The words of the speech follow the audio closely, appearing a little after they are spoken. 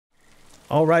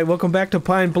Alright, welcome back to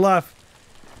Pine Bluff.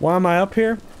 Why am I up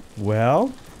here?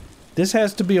 Well, this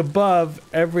has to be above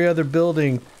every other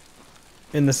building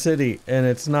in the city, and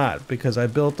it's not, because I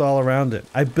built all around it.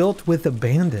 I built with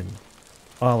abandon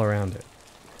all around it.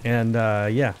 And,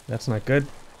 yeah, that's not good.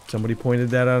 Somebody pointed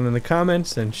that out in the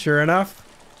comments, and sure enough,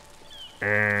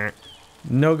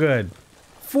 no good.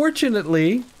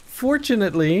 Fortunately,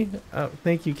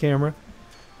 thank you, camera.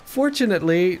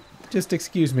 Fortunately, just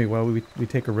excuse me while we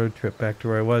take a road trip back to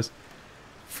where I was.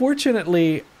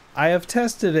 Fortunately, I have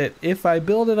tested it. If I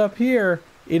build it up here,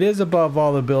 it is above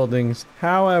all the buildings.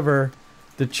 However,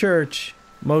 the church,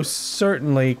 most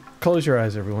certainly, close your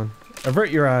eyes, everyone. Avert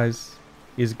your eyes,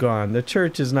 is gone. The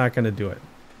church is not going to do it.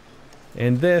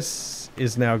 And this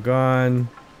is now gone.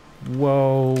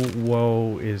 Woe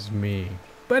is me.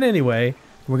 But anyway,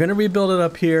 we're going to rebuild it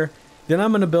up here. Then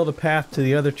I'm going to build a path to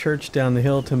the other church down the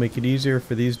hill to make it easier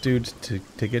for these dudes to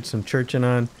get some churching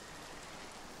on.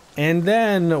 And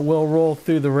then we'll roll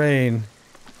through the rain.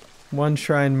 One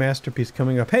shrine masterpiece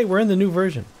coming up. Hey, we're in the new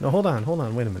version. No, hold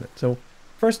on, wait a minute. So,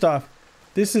 first off,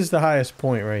 this is the highest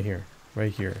point right here.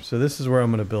 Right here. So this is where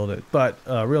I'm going to build it. But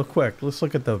real quick, let's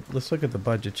look at the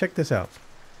budget. Check this out.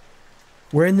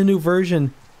 We're in the new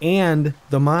version, and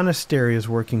the monastery is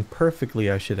working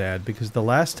perfectly, I should add, because the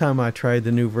last time I tried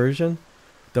the new version,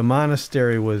 the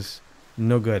monastery was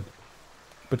no good.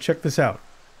 But check this out.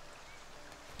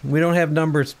 We don't have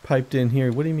numbers piped in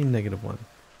here. What do you mean -1?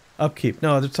 Upkeep.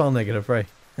 No, it's all negative, right?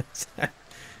 It's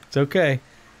okay.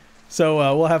 So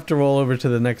we'll have to roll over to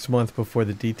the next month before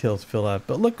the details fill out.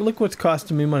 But look what's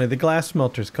costing me money. The glass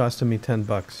smelter's costing me 10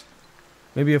 bucks.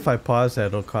 Maybe if I pause that,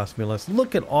 it'll cost me less.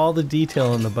 Look at all the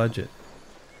detail in the budget.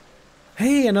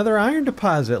 Hey, another iron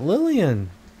deposit.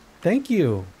 Lillian. Thank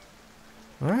you.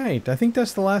 Alright, I think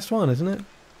that's the last one, isn't it?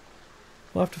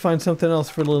 We'll have to find something else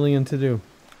for Lillian to do.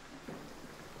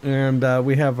 And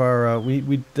we have our,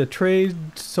 the trade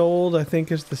sold, I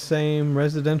think, is the same.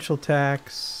 Residential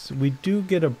tax. We do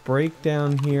get a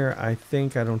breakdown here, I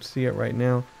think. I don't see it right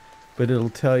now. But it'll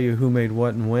tell you who made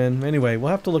what and when. Anyway,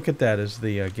 we'll have to look at that as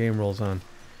the game rolls on.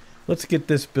 Let's get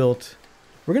this built.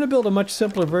 We're going to build a much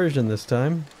simpler version this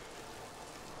time.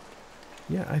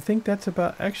 Yeah, I think that's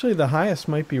about... Actually, the highest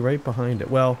might be right behind it.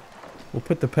 Well, we'll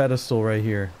put the pedestal right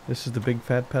here. This is the big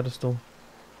fat pedestal.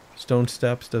 Stone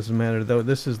steps, doesn't matter though.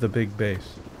 This is the big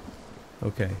base.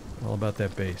 Okay, all about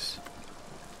that base.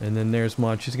 And then there's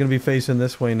Maud. She's going to be facing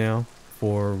this way now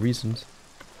for reasons.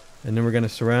 And then we're going to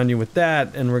surround you with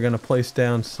that, and we're going to place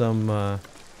down some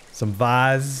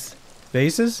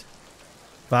vases,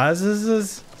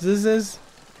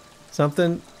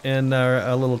 something, and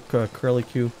a little curly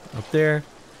Q up there.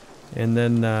 And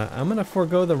then I'm going to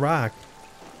forego the rock,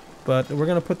 but we're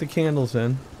going to put the candles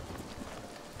in.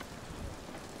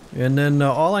 And then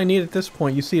all I need at this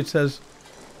point, you see it says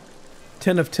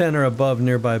 10 of 10 or above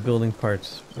nearby building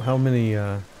parts. How many?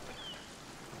 I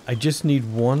just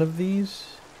need one of these.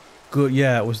 Good,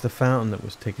 yeah, it was the fountain that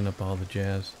was taking up all the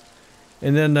jazz.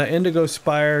 And then indigo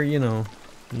spire, you know,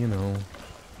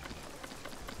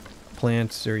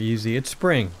 plants are easy. It's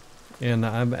spring, and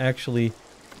I've actually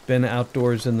been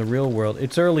outdoors in the real world.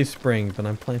 It's early spring, but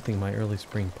I'm planting my early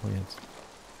spring plants,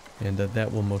 and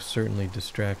that will most certainly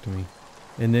distract me.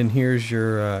 And then here's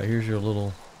your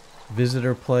little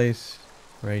visitor place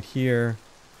right here.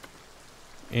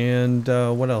 And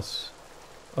what else?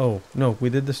 Oh, no, we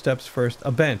did the steps first.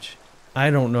 A bench. I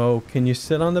don't know. Can you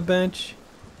sit on the bench?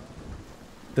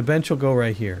 The bench will go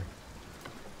right here.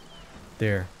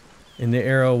 There. And the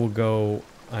arrow will go,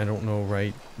 I don't know,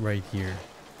 right here.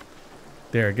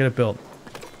 There, get it built.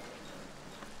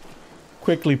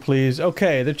 Quickly, please.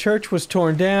 Okay, the church was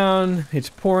torn down. It's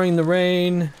pouring the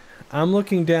rain. I'm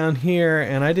looking down here,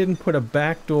 and I didn't put a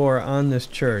back door on this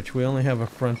church. We only have a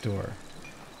front door.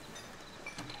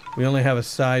 We only have a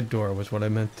side door, was what I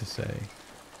meant to say.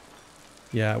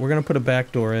 Yeah, we're going to put a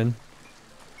back door in.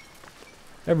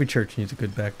 Every church needs a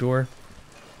good back door.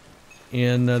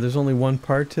 And there's only one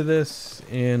part to this,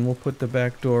 and we'll put the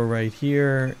back door right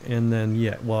here. And then,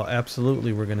 yeah, well,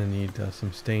 absolutely we're going to need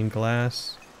some stained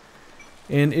glass.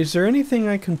 And is there anything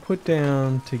I can put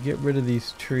down to get rid of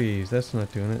these trees? That's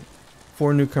not doing it.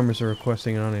 4 newcomers are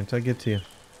requesting an audience. I'll get to you.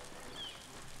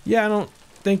 Yeah, I don't...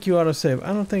 Thank you, autosave.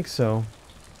 I don't think so.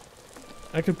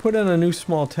 I could put in a new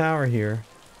small tower here.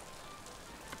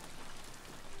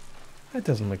 That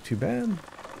doesn't look too bad.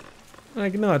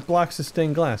 Like, no, it blocks the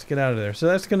stained glass. Get out of there. So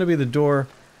that's going to be the door.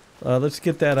 Let's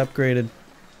get that upgraded.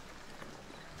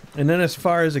 And then as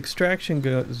far as extraction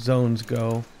zones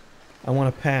go, I want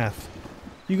a path.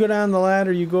 You go down the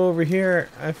ladder, you go over here.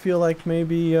 I feel like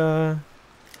maybe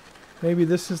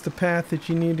this is the path that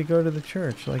you need to go to the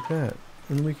church, like that.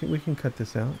 And we can cut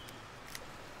this out.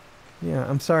 Yeah,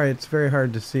 I'm sorry, it's very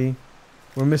hard to see.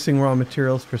 We're missing raw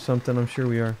materials for something, I'm sure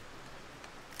we are.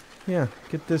 Yeah,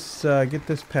 get this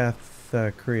path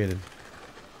created.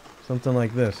 Something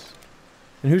like this.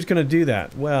 And who's gonna do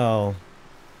that? Well,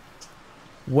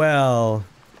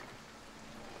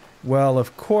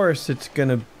 of course it's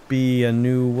gonna be a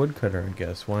new woodcutter, I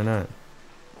guess. Why not?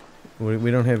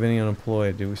 We don't have any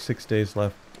unemployed. There was 6 days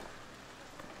left.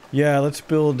 Yeah, let's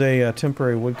build a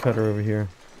temporary woodcutter over here.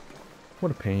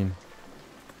 What a pain.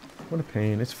 What a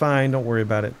pain. It's fine, don't worry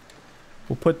about it.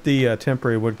 We'll put the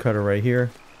temporary woodcutter right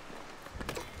here.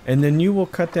 And then you will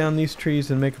cut down these trees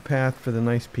and make a path for the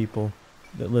nice people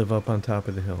that live up on top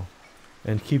of the hill.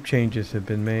 And keep changes have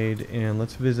been made. And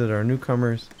let's visit our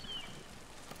newcomers.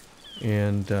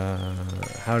 And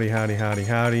howdy, howdy, howdy,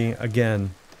 howdy.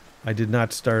 Again, I did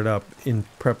not start up in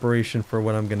preparation for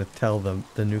what I'm going to tell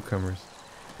the newcomers.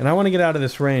 And I want to get out of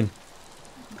this rain.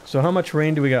 So how much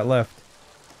rain do we got left?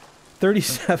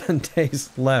 37 days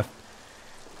left.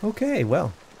 Okay,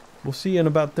 well, we'll see you in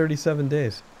about 37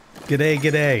 days. G'day,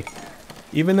 g'day.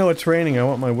 Even though it's raining, I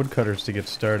want my woodcutters to get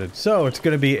started. So, it's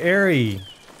going to be Airy,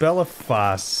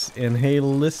 Belafos, and Hey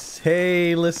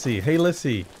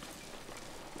Lissy.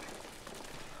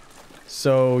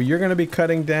 So, you're going to be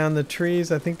cutting down the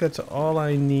trees. I think that's all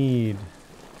I need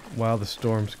while the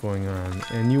storm's going on.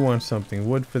 And you want something.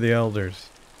 Wood for the elders.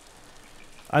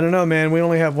 I don't know, man. We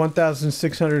only have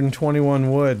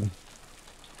 1,621 wood.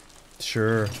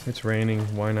 Sure, it's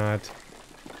raining. Why not?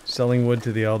 Selling wood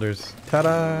to the elders.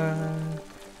 Ta-da!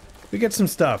 We get some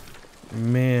stuff.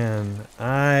 Man,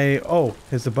 oh,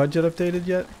 has the budget updated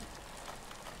yet?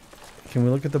 Can we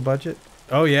look at the budget?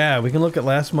 Oh yeah, we can look at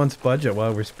last month's budget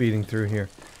while we're speeding through here.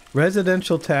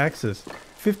 Residential taxes.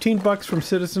 15 bucks from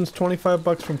citizens, 25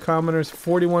 bucks from commoners,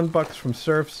 41 bucks from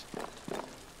serfs.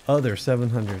 Other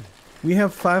 700. We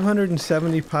have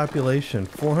 570 population,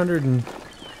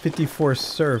 454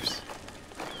 serfs.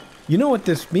 You know what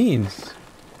this means?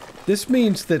 This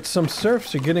means that some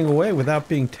serfs are getting away without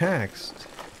being taxed.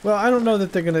 Well, I don't know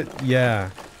that they're gonna... Yeah.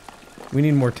 We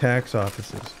need more tax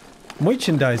offices.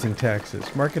 Merchandising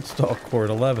taxes. Market stall court,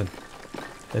 11.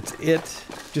 That's it.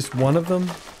 Just one of them?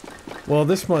 Well,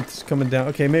 this month's coming down.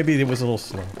 Okay, maybe it was a little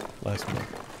slow last month.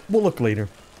 We'll look later.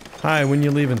 Hi, when you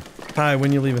leaving? Hi,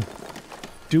 when you leaving?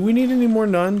 Do we need any more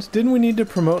nuns? Didn't we need to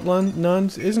promote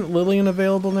nuns? Isn't Lillian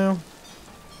available now?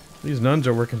 These nuns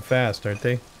are working fast, aren't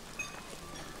they?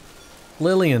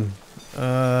 Lillian.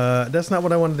 That's not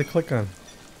what I wanted to click on.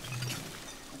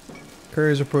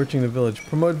 Couriers approaching the village.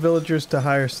 Promote villagers to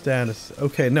higher status.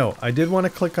 Okay, no. I did want to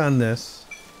click on this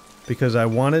because I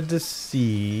wanted to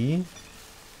see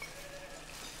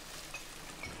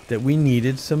that we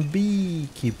needed some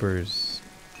beekeepers.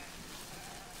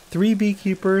 3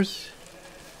 beekeepers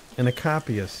and a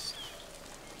copyist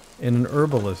and an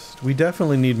herbalist. We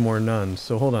definitely need more nuns.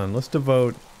 So hold on. Let's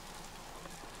devote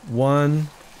 1,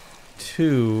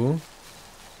 2...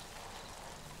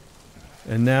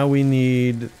 And now we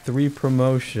need 3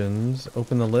 promotions.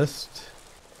 Open the list.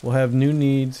 We'll have new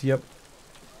needs. Yep.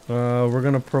 We're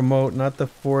going to promote not the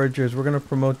foragers. We're going to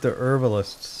promote the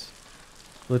herbalists.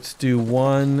 Let's do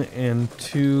 1 and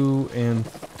 2 and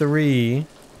 3.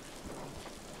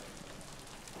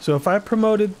 So if I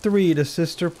promoted 3 to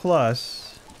Sister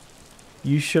Plus,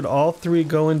 you should all 3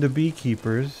 go into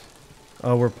beekeepers.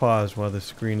 Oh, we're paused while the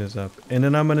screen is up. And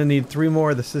then I'm going to need 3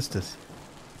 more of the sisters.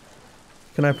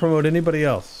 Can I promote anybody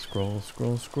else? Scroll,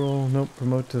 scroll, scroll. Nope.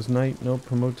 Promote to knight. Nope.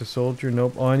 Promote to soldier.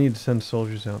 Nope. Oh, I need to send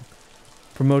soldiers out.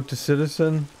 Promote to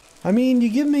citizen. I mean, you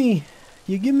give me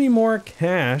more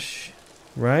cash,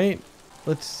 right?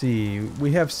 Let's see.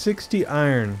 We have 60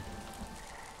 iron.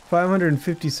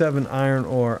 557 iron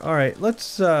ore. All right.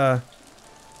 Let's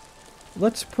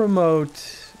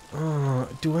promote.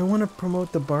 Do I want to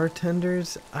promote the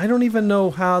bartenders? I don't even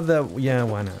know how the. Yeah,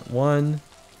 why not? 1,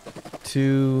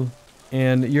 2.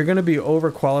 And you're going to be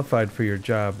overqualified for your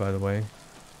job, by the way.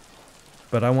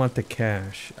 But I want the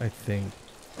cash, I think.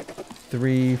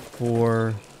 3,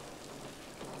 4,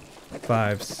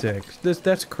 5, 6.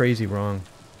 That's crazy wrong.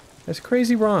 That's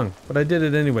crazy wrong. But I did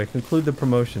it anyway. Conclude the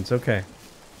promotions. Okay.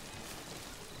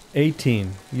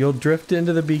 18. You'll drift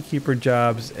into the beekeeper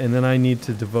jobs, and then I need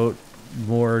to devote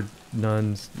more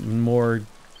nuns, more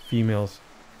females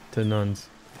to nuns.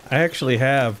 I actually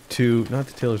have 2, not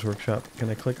the tailor's workshop. Can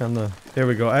I click on the, there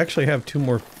we go. I actually have 2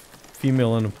 more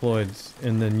female unemployeds,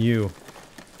 and then you.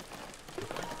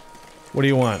 What do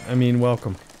you want? I mean,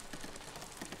 welcome.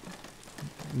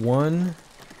 1.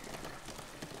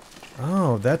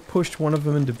 Oh, that pushed one of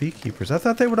them into beekeepers. I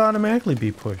thought they would automatically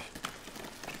be pushed.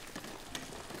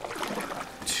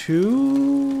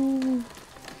 2.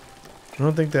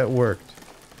 don't think that worked.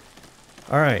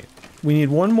 Alright. We need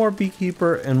one more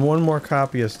beekeeper and one more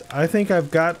copyist. I think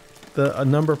I've got a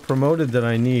number promoted that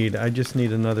I need. I just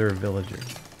need another villager.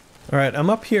 Alright, I'm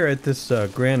up here at this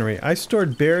granary. I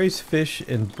stored berries, fish,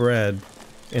 and bread.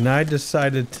 And I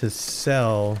decided to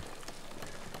sell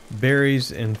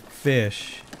berries and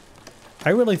fish. I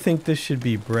really think this should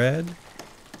be bread.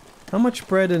 How much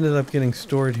bread ended up getting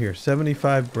stored here?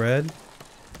 75 bread?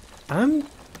 I'm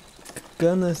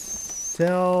gonna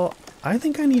sell... I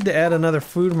think I need to add another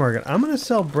food market. I'm gonna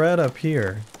sell bread up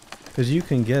here, because you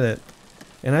can get it.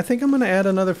 And I think I'm gonna add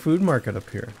another food market up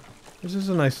here. This is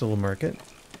a nice little market.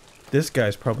 This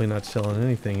guy's probably not selling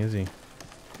anything, is he?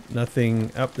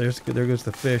 Nothing. Up there goes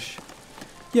the fish.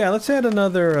 Yeah, let's add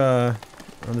another, oh,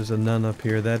 there's a nun up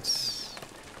here. That's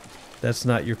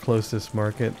not your closest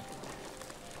market.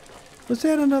 Let's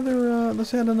add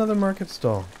another market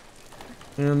stall.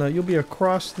 And you'll be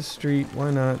across the street,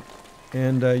 why not?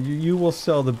 And you will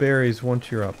sell the berries once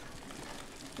you're up.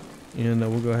 And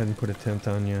we'll go ahead and put a tent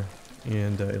on you.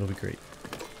 And it'll be great.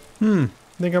 Think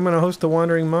I'm gonna host the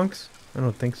wandering monks? I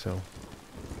don't think so.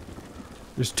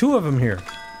 There's 2 of them here.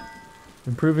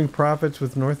 Improving profits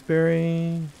with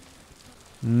Northberry.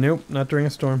 Nope, not during a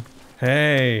storm.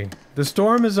 Hey, the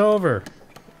storm is over.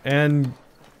 And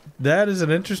that is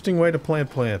an interesting way to plant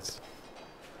plants.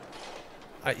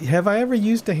 Have I ever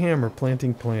used a hammer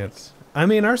planting plants? I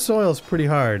mean, our soil's pretty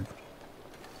hard.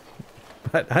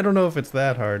 But I don't know if it's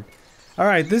that hard.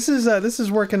 Alright, this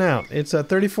is working out. It's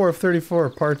 34 of 34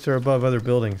 parts are above other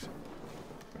buildings.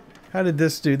 How did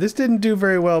this do? This didn't do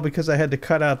very well because I had to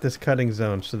cut out this cutting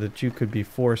zone so that you could be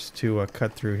forced to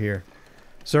cut through here.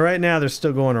 So right now they're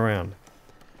still going around.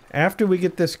 After we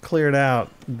get this cleared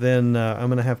out, then I'm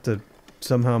going to have to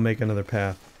somehow make another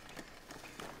path.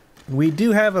 We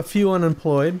do have a few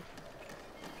unemployed.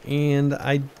 And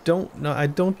I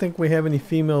don't think we have any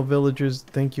female villagers.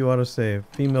 Thank you, autosave.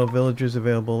 Female villagers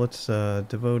available. Let's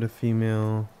devote a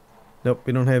female. Nope,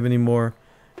 we don't have any more.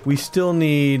 We still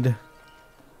need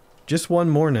just one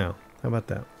more now. How about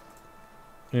that?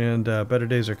 And better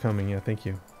days are coming. Yeah, thank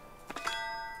you.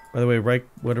 By the way,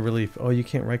 what a relief. Oh, you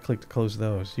can't right click to close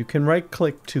those. You can right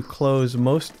click to close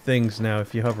most things now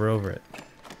if you hover over it.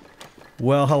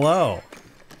 Well, hello.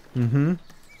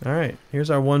 Alright,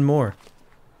 here's our one more.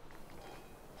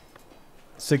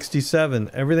 67.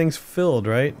 Everything's filled,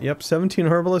 right? Yep, 17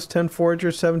 herbalists, 10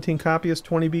 foragers, 17 copyists,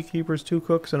 20 beekeepers, 2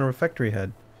 cooks, and a refectory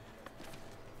head.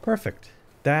 Perfect.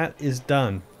 That is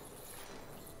done.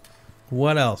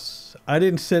 What else? I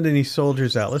didn't send any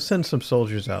soldiers out. Let's send some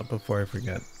soldiers out before I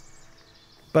forget.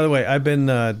 By the way, I've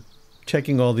been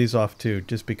checking all these off too,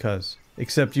 just because.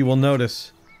 Except you will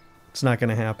notice it's not going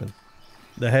to happen.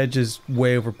 The hedge is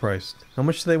way overpriced. How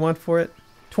much do they want for it?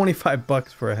 25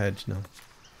 bucks for a hedge, no.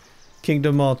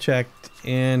 Kingdom all checked,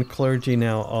 and clergy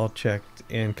now all checked,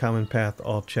 and common path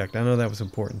all checked. I know that was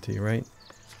important to you, right?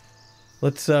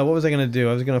 Let's, what was I going to do?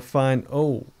 I was going to find,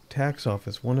 oh, tax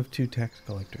office, 1 of 2 tax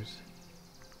collectors.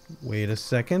 Wait a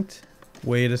second.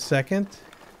 Wait a second.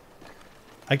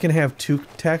 I can have 2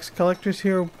 tax collectors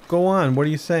here? Go on, what are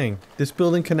you saying? This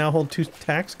building can now hold 2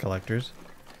 tax collectors.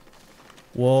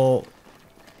 Well,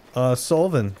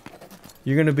 Solvin,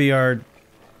 you're going to be our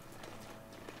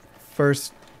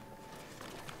first...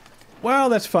 Well,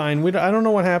 that's fine. I don't know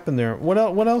what happened there. What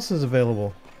else is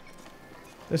available?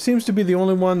 There seems to be the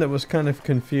only one that was kind of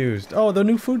confused. Oh, the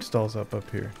new food stall's up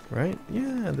here, right?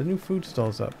 Yeah, the new food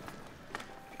stall's up.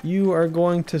 You are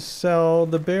going to sell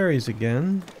the berries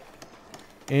again.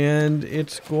 And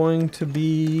it's going to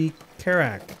be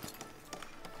Karak.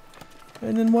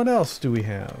 And then what else do we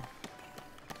have?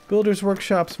 Builder's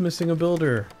Workshop's missing a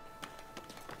builder.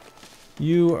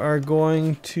 You are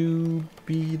going to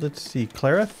be, let's see,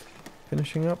 Clareth?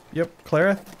 Finishing up. Yep,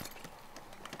 Clareth.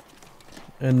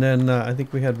 And then I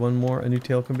think we had one more. A new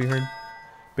tale can be heard.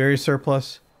 Berry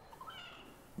surplus.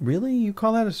 Really? You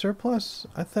call that a surplus?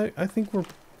 I think we're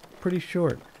pretty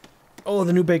short. Oh,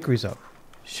 the new bakery's up.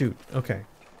 Shoot. Okay.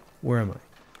 Where am I?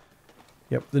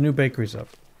 Yep, the new bakery's up.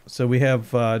 So we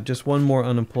have just one more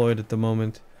unemployed at the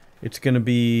moment. It's going to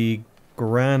be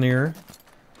Granir.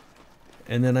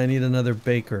 And then I need another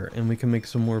baker, and we can make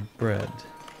some more bread.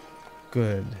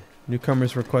 Good.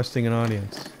 Newcomers requesting an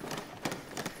audience.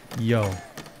 Yo.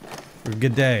 Or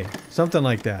good day. Something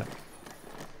like that.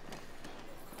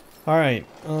 Alright.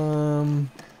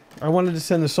 I wanted to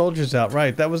send the soldiers out.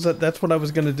 Right. That's what I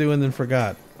was going to do and then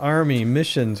forgot. Army.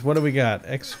 Missions. What do we got?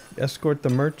 Escort the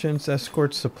merchants.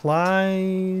 Escort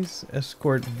supplies.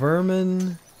 Escort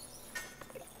vermin.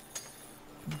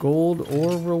 Gold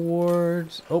ore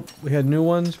rewards. Oh, we had new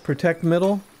ones. Protect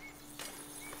middle.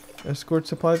 Escort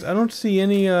supplies. I don't see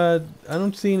any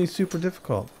super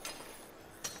difficult.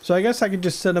 So I guess I could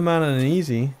just set them out on an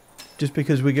easy, just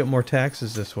because we get more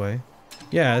taxes this way.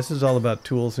 Yeah, this is all about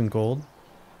tools and gold.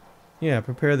 Yeah,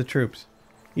 prepare the troops.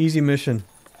 Easy mission.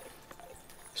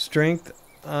 Strength,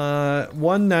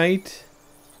 one knight,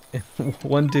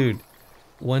 one dude.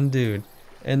 One dude.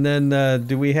 And then,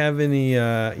 do we have any,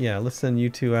 yeah, let's send you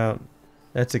two out.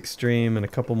 That's extreme, and a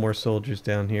couple more soldiers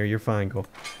down here. You're fine, go.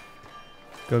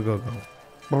 Go, go, go.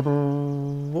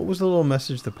 What was the little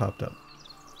message that popped up?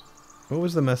 What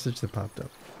was the message that popped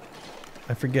up?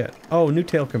 I forget. Oh, new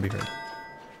tale can be heard.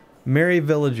 Merry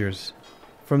villagers.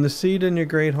 From the seat in your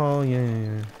great hall.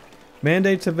 Yeah.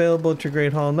 Mandates available at your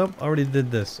great hall. Nope, already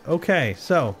did this. Okay,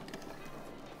 so.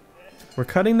 We're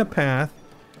cutting the path.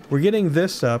 We're getting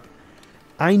this up.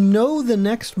 I know the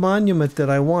next monument that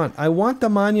I want. I want the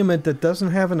monument that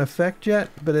doesn't have an effect yet,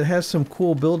 but it has some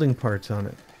cool building parts on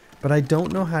it. But I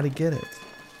don't know how to get it.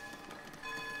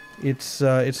 It's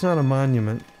not a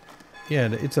monument. Yeah,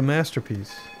 it's a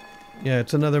masterpiece. Yeah,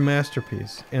 it's another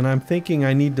masterpiece. And I'm thinking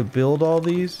I need to build all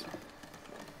these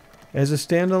as a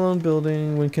standalone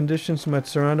building when conditions met,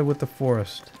 surrounded with the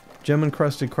forest.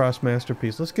 Gem-encrusted cross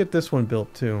masterpiece. Let's get this one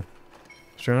built too.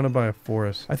 Surrounded by a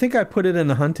forest. I think I put it in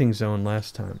the hunting zone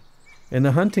last time. And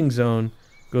the hunting zone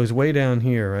goes way down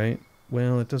here, right?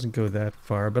 Well, it doesn't go that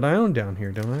far, but I own down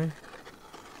here, don't I?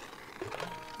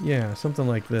 Yeah, something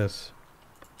like this.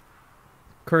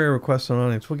 Courier requests on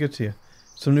audience. We'll get to you.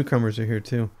 Some newcomers are here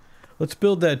too. Let's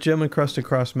build that gem-encrusted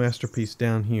cross masterpiece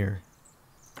down here.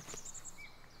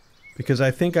 Because I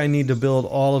think I need to build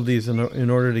all of these in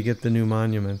order to get the new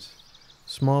monuments.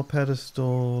 Small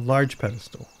pedestal, large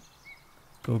pedestal.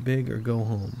 Go big or go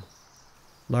home.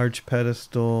 Large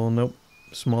pedestal, nope.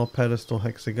 Small pedestal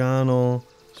hexagonal.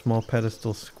 Small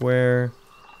pedestal square.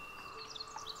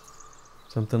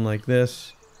 Something like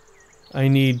this. I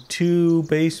need 2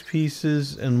 base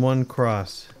pieces and 1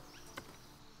 cross.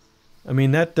 I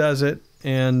mean, that does it.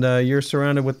 And you're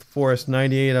surrounded with the forest.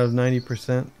 98 out of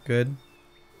 90%. Good.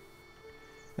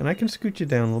 And I can scoot you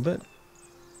down a little bit.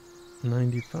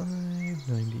 95,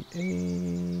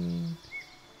 98.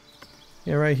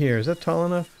 Yeah, right here. Is that tall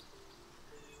enough?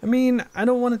 I mean, I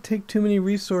don't want to take too many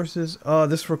resources. Oh,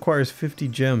 this requires 50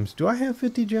 gems. Do I have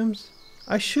 50 gems?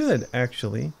 I should,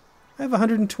 actually. I have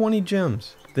 120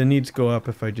 gems. The needs go up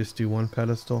if I just do 1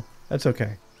 pedestal. That's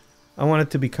okay. I want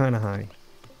it to be kind of high.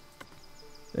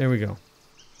 There we go.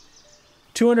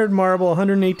 200 marble,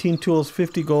 118 tools,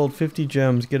 50 gold, 50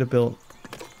 gems. Get it built.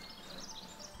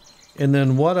 And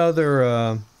then what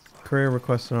other career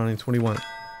requests on audience? What do you want?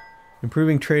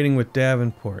 Improving trading with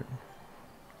Davenport.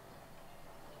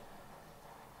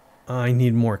 I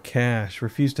need more cash.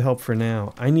 Refuse to help for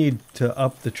now. I need to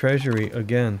up the treasury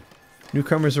again.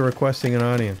 Newcomers are requesting an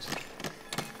audience.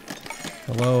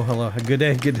 Hello, hello. Good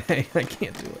day, good day. I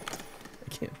can't do it. I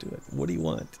can't do it. What do you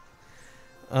want?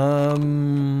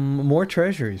 More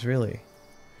treasuries, really.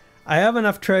 I have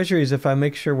enough treasuries if I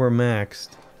make sure we're maxed.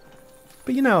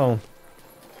 But you know,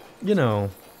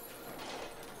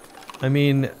 I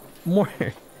mean, more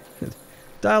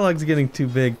dialogue's getting too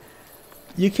big.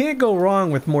 You can't go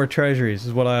wrong with more treasuries,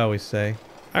 is what I always say.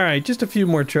 Alright, just a few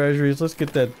more treasuries. Let's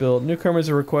get that built. Newcomers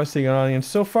are requesting an audience.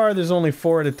 So far, there's only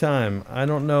 4 at a time. I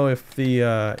don't know if the,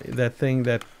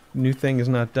 that new thing is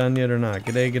not done yet or not.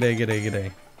 G'day, g'day, g'day,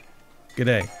 g'day.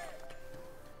 G'day.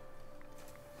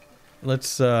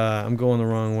 Let's, I'm going the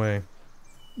wrong way.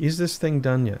 Is this thing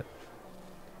done yet?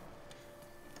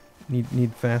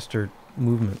 Need faster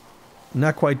movement.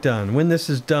 Not quite done. When this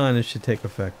is done, it should take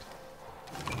effect.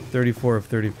 34 of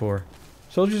 34.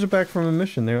 Soldiers are back from a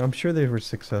mission there. I'm sure they were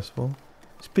successful.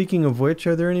 Speaking of which,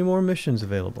 are there any more missions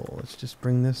available? Let's just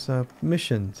bring this up.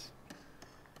 Missions.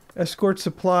 Escort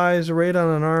supplies, raid on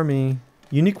an army.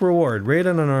 Unique reward, raid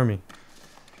on an army.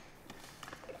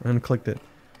 Unclicked it.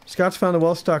 Scouts found a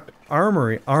well-stocked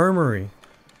armory. Armory,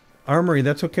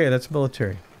 that's okay, that's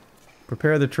military.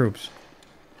 Prepare the troops.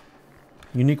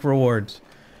 Unique rewards.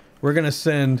 We're gonna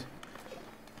send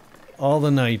all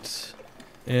the knights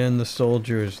and the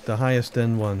soldiers, the highest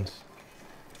end ones.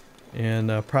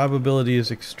 And probability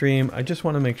is extreme. I just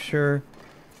want to make sure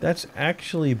that's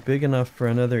actually big enough for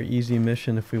another easy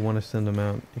mission if we want to send them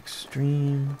out.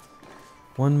 Extreme.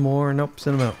 One more. Nope,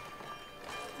 send them out.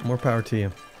 More power to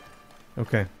you.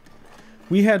 Okay.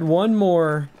 We had one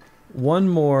more.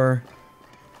 The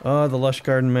Lush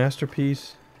Garden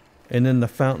Masterpiece. And then the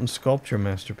Fountain Sculpture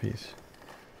Masterpiece.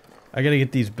 I gotta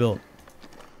get these built.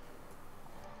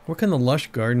 Where can the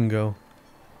Lush Garden go?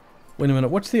 Wait a minute,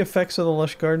 what's the effects of the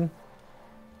Lush Garden?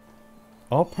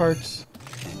 All parts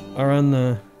are on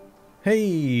the...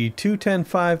 Hey,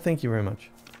 2105, thank you very much.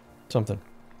 Something.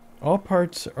 All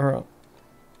parts are...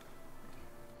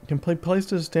 Can play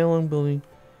placed as a standalone building.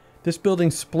 This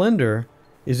building's splendor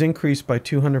is increased by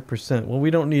 200%. Well, we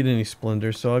don't need any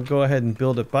splendor, so I'll go ahead and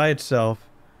build it by itself.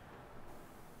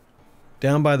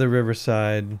 Down by the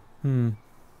riverside. Maybe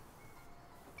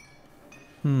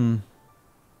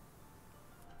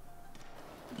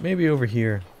over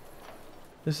here.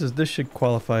 This should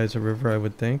qualify as a river, I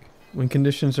would think. When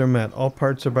conditions are met, all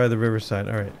parts are by the riverside.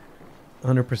 Alright.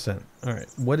 100%. Alright,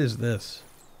 what is this?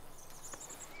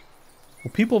 Will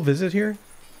people visit here?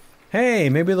 Hey,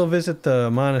 maybe they'll visit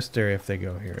the monastery if they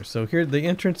go here. So here, the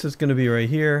entrance is going to be right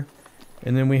here.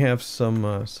 And then we have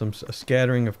a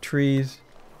scattering of trees.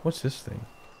 What's this thing?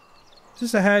 Is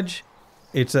this a hedge?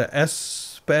 It's a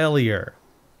espalier.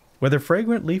 Whether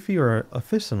fragrant, leafy, or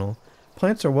officinal,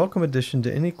 plants are welcome addition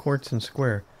to any courts and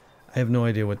square. I have no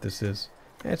idea what this is.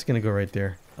 It's going to go right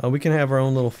there. We can have our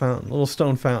own little fountain, little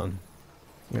stone fountain.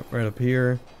 Yep, right up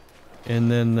here.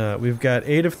 And then we've got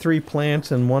 8 of 3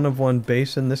 plants and 1 of 1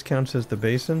 basin. This counts as the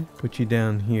basin. Put you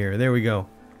down here. There we go.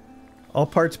 All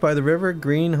parts by the river,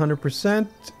 green, 100%.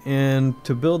 And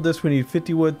to build this, we need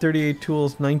 50 wood, 38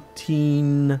 tools,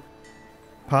 19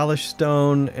 polished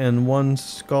stone, and 1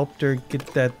 sculptor. Get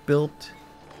that built.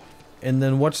 And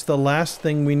then what's the last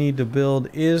thing we need to build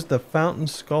is the fountain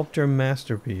sculpture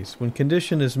masterpiece. When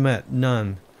condition is met,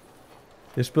 none.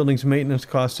 This building's maintenance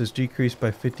cost is decreased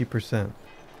by 50%.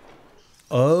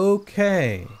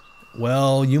 Okay.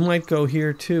 Well, you might go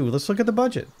here too. Let's look at the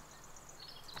budget.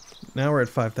 Now we're at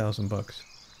 5,000 bucks.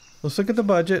 Let's look at the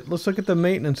budget. Let's look at the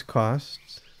maintenance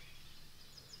costs.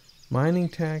 Mining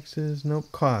taxes. Nope.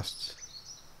 Costs.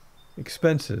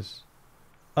 Expenses.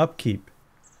 Upkeep.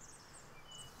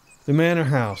 The manor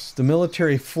house. The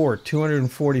military fort.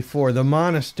 244. The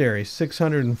monastery.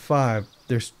 605.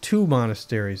 There's 2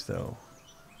 monasteries though.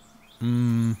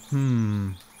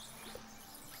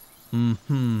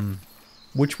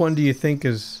 Which one do you think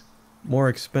is more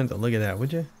expensive? Look at that,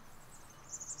 would you?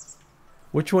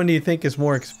 Which one do you think is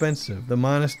more expensive? The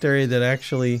monastery that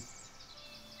actually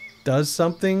does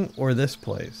something, or this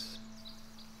place?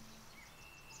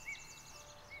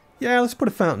 Yeah, let's put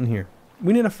a fountain here.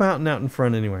 We need a fountain out in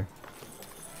front anyway.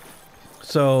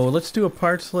 So let's do a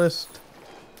parts list.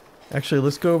 Actually,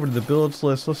 let's go over to the builds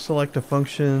list. Let's select a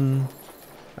function.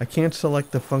 I can't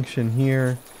select the function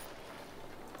here.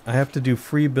 I have to do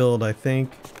free build, I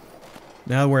think.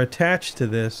 Now we're attached to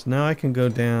this. Now I can go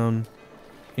down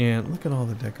and look at all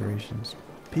the decorations.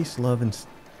 Peace, love, and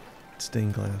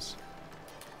stained glass.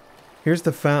 Here's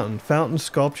the fountain. Fountain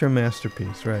sculpture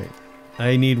masterpiece, right.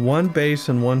 I need 1 base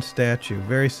and 1 statue.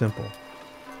 Very simple.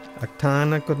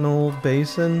 Octagonal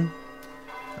basin.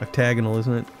 Octagonal,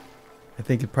 isn't it? I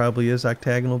think it probably is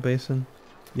octagonal basin.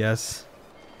 Yes.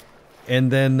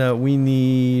 And then we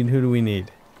need... Who do we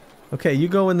need? Okay, you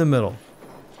go in the middle.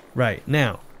 Right,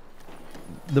 now.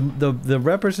 The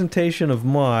representation of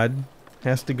Maud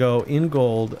has to go in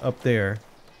gold up there.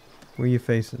 Where are you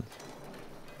facing?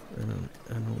 I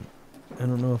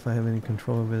don't know if I have any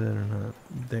control over that or not.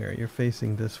 There, you're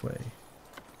facing this way.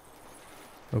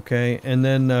 Okay, and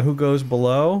then who goes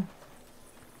below?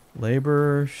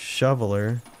 Laborer,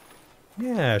 shoveler.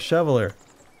 Yeah, shoveler.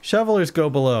 Shovelers go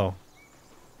below.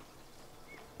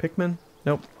 Pickman?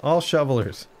 Nope, all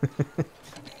shovelers.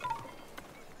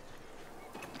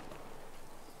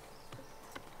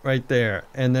 Right there.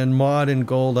 And then mod in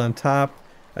gold on top.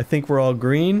 I think we're all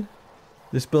green.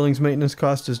 This building's maintenance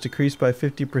cost is decreased by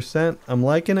 50%. I'm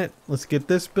liking it. Let's get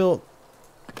this built.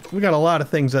 We got a lot of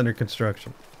things under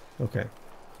construction. Okay.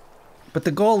 But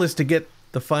the goal is to get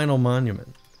the final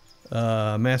monument.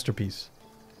 Masterpiece.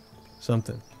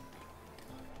 Something.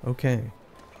 Okay.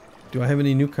 Do I have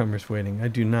any newcomers waiting? I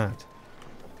do not.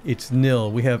 It's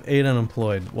nil. We have 8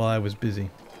 unemployed while I was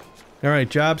busy. Alright,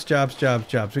 jobs, jobs, jobs,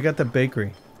 jobs. We got the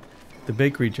bakery. The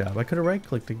bakery job. I could have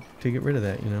right-clicked to get rid of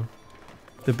that, you know.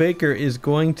 The baker is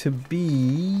going to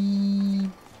be...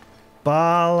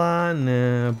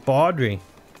 Baudry.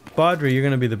 Baudry, you're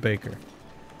going to be the baker.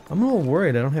 I'm a little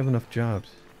worried I don't have enough jobs.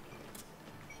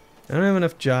 I don't have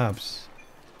enough jobs.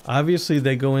 Obviously,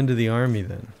 they go into the army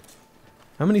then.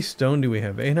 How many stone do we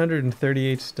have?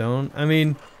 838 stone? I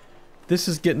mean, this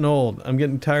is getting old. I'm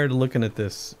getting tired of looking at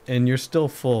this. And you're still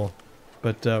full.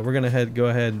 But we're going to go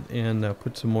ahead and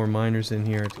put some more miners in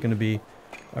here. It's going to be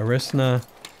Arisna,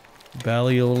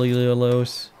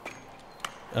 Baliolilos,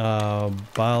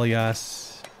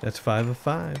 Balias. That's 5 of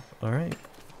 5. Alright.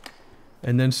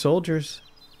 And then soldiers.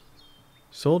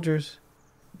 Soldiers.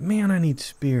 Man, I need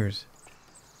spears.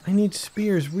 I need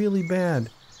spears really bad.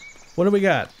 What do we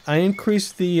got? I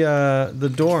increased the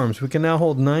dorms. We can now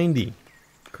hold 90.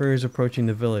 Couriers approaching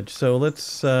the village. So let's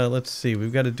see.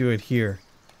 We've got to do it here.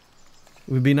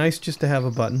 It would be nice just to have a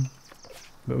button,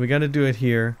 but we got to do it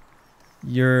here.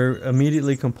 You're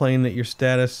immediately complaining that your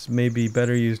status may be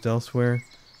better used elsewhere.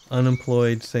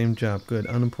 Unemployed, same job. Good.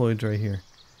 Unemployed's right here.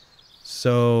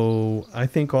 So I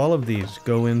think all of these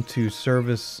go into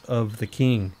service of the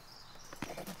king.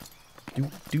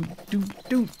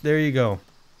 There you go.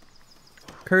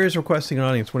 Couriers requesting an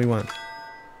audience. What do you want?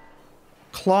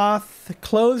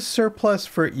 Clothes surplus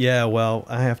for... Yeah, well,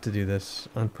 I have to do this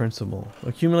on principle.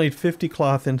 Accumulate 50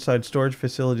 cloth inside storage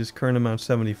facilities. Current amount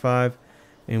 75.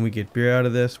 And we get beer out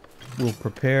of this. We'll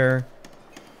prepare.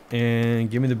 And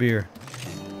give me the beer.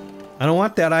 I don't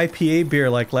want that IPA beer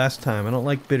like last time. I don't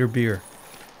like bitter beer.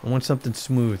 I want something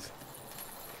smooth.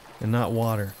 And not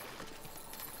water.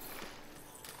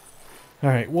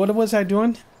 Alright, what was I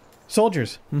doing?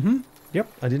 Soldiers. Yep,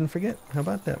 I didn't forget. How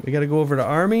about that? We got to go over to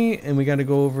army, and we got to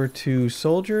go over to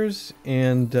soldiers,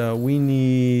 and we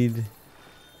need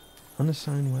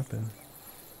unassigned weapon.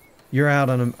 You're out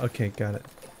on them. Okay, got it.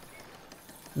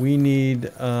 We need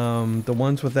the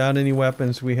ones without any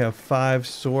weapons. We have 5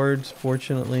 swords,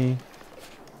 fortunately.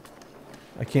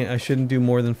 I shouldn't do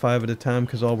more than 5 at a time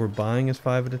because all we're buying is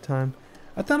 5 at a time.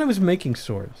 I thought I was making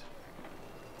swords.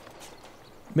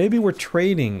 Maybe we're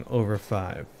trading over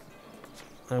 5.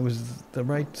 I was the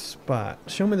right spot.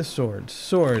 Show me the swords.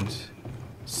 Swords.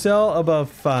 Sell above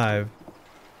 5.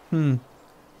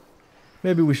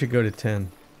 Maybe we should go to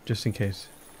 10, just in case.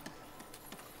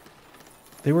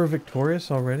 They were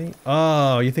victorious already?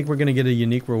 Oh, you think we're going to get a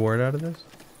unique reward out of this?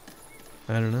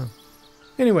 I don't know.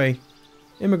 Anyway,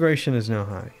 immigration is now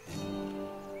high.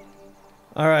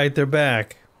 Alright, they're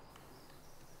back.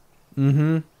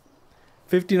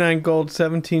 59 gold,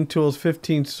 17 tools,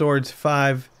 15 swords,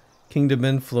 5 kingdom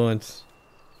influence.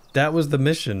 That was the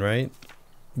mission, right?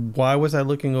 Why was I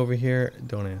looking over here?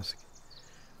 Don't ask.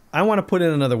 I want to put in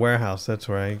another warehouse, that's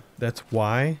right. That's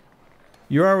why.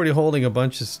 You're already holding a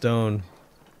bunch of stone.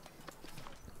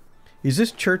 Is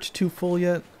this church too full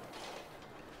yet?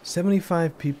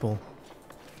 75 people.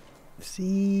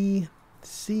 See?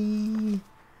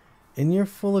 And you're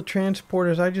full of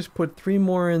transporters. I just put 3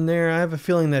 more in there. I have a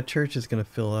feeling that church is going to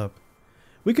fill up.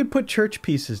 We could put church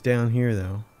pieces down here,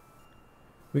 though.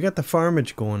 We got the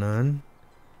farmage going on.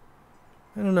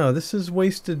 I don't know. This is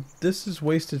wasted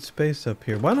space up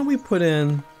here. Why don't we put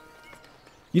in...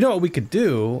 You know what we could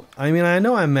do? I mean, I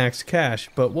know I'm max cash,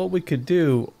 but what we could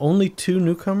do... Only 2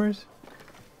 newcomers?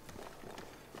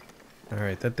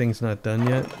 Alright, that thing's not done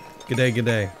yet. G'day,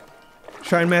 g'day.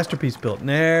 Shrine masterpiece built.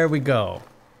 There we go.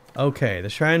 Okay, the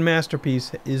shrine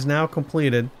masterpiece is now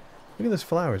completed. Look at those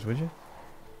flowers, would you?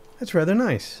 That's rather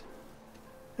nice.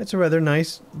 That's a rather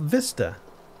nice vista.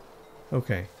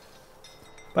 Okay.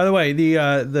 By the way,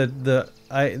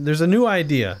 there's a new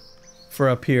idea for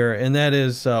up here, and that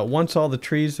is once all the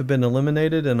trees have been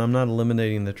eliminated, and I'm not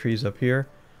eliminating the trees up here,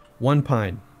 1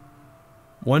 pine.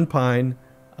 1 pine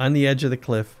on the edge of the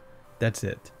cliff. That's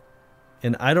it.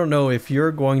 And I don't know if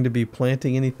you're going to be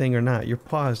planting anything or not. You're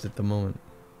paused at the moment.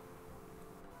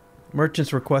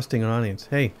 Merchants requesting an audience.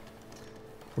 Hey,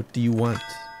 what do you want?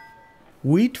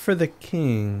 Wheat for the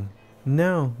king.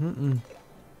 No,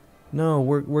 no,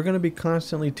 we're going to be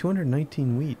constantly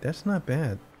 219 wheat. That's not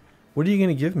bad. What are you going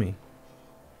to give me?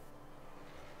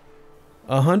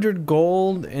 100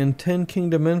 gold and 10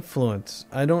 kingdom influence.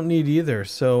 I don't need either,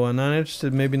 so I'm not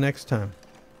interested. Maybe next time.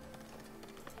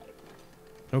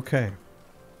 Okay.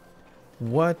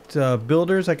 What,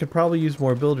 builders? I could probably use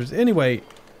more builders. Anyway,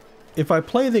 if I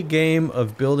play the game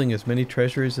of building as many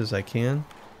treasuries as I can,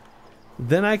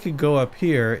 then I could go up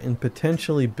here and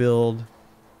potentially build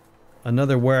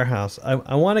another warehouse.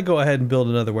 I want to go ahead and build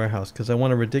another warehouse because I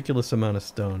want a ridiculous amount of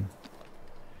stone.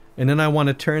 And then I want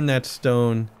to turn that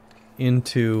stone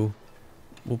into...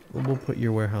 We'll put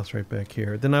your warehouse right back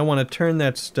here. Then I want to turn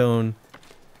that stone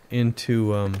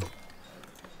into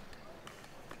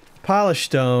polished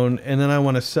stone, and then I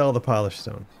want to sell the polished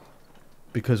stone.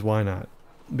 Because why not?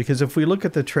 Because if we look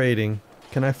at the trading...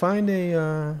 Can I find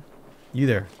a... You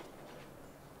there.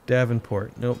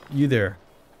 Davenport. Nope. You there.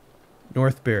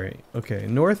 Northbury. Okay,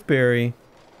 Northbury.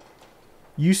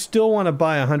 You still want to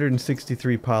buy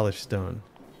 163 polished stone.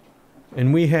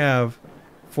 And we have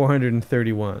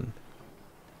 431.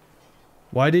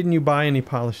 Why didn't you buy any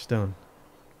polished stone?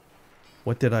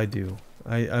 What did I do?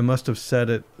 I must have said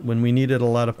it when we needed a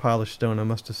lot of polished stone. I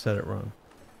must have said it wrong.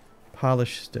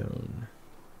 Polished stone.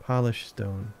 Polished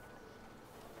stone.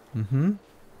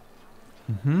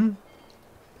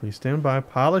 Please stand by.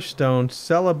 Polished stone.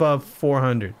 Sell above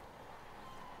 400.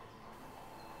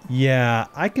 Yeah,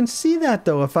 I can see that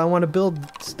though if I want to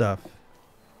build stuff.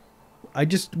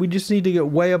 we just need to get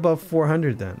way above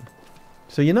 400 then.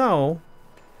 So you know,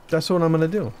 that's what I'm gonna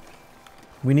do.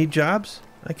 We need jobs?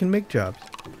 I can make jobs.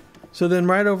 So then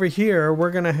right over here,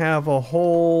 we're gonna have a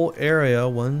whole area,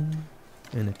 1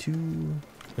 and a 2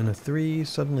 and a 3,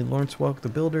 suddenly Lawrence Welk the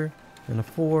Builder, and a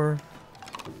 4,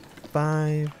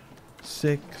 5,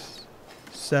 6,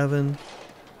 7,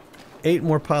 8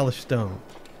 more polished stone.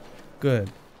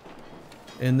 Good.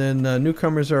 And then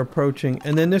newcomers are approaching.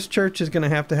 And then this church is going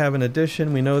to have an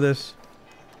addition. We know this.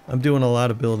 I'm doing a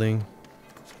lot of building.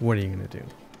 What are you going to do?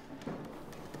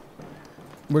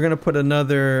 We're going to put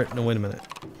another... No, wait a minute.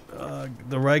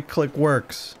 The right click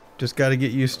works. Just got to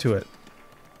get used to it.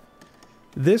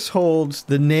 This holds...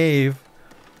 The nave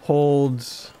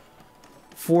holds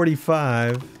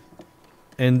 45.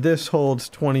 And this holds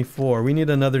 24. We need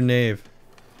another nave.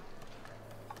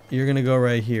 You're going to go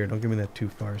right here. Don't give me that too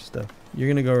far stuff. You're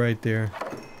going to go right there.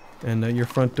 And your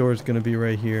front door is going to be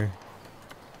right here.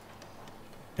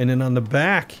 And then on the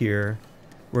back here,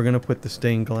 we're going to put the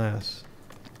stained glass.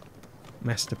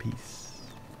 Masterpiece.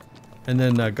 And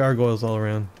then gargoyles all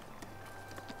around.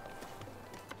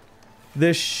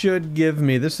 This should give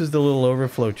me... This is the little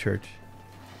overflow church.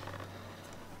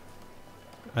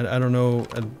 I don't know.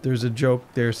 There's a joke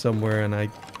there somewhere and I...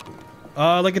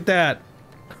 Oh, look at that!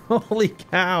 Holy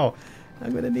cow!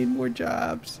 I'm gonna need more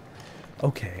jobs.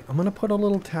 Okay, I'm gonna put a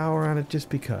little tower on it just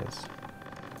because.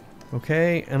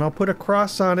 Okay, and I'll put a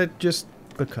cross on it just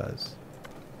because.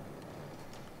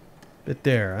 But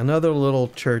there, another little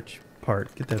church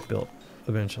part. Get that built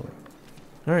eventually.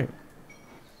 Alright.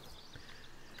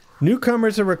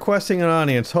 Newcomers are requesting an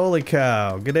audience. Holy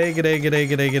cow. G'day, g'day, g'day,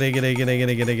 g'day, g'day, g'day, g'day,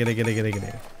 g'day, g'day, g'day, g'day, g'day,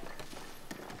 g'day.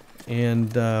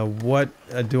 And what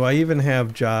do I even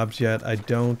have jobs yet? I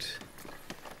don't.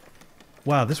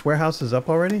 Wow, this warehouse is up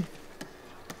already?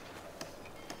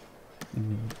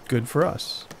 Good for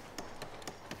us.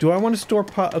 Do I want to store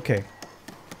okay.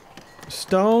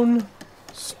 Stone,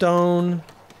 stone,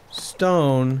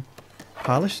 stone.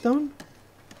 Polished stone?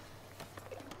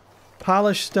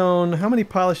 Polished stone. How many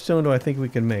polished stone do I think we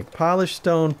can make? Polished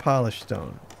stone, polished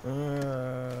stone.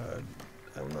 I'm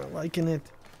not liking it.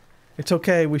 It's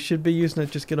okay. We should be using it.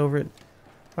 Just get over it.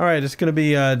 Alright, it's going to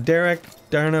be Derek,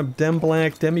 Darna,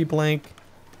 Demblank, Demi Blank,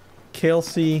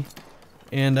 Kelsey,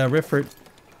 and Riffert.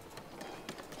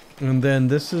 And then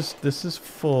this is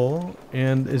full.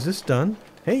 And is this done?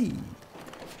 Hey!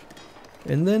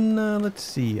 And then, let's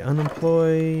see.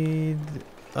 Unemployed...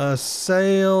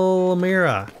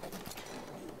 Sailmira.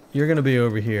 You're going to be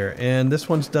over here. And this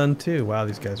one's done too. Wow,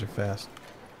 these guys are fast.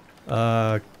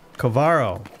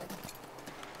 Cavaro.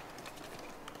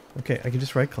 Okay, I can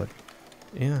just right click.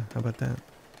 Yeah, how about that?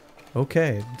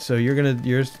 Okay, so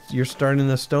you're starting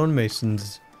the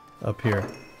stonemasons up here.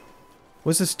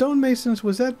 Was the stonemasons,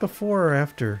 was that before or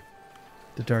after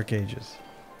the Dark Ages?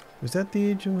 Was that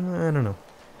the age of, I don't know.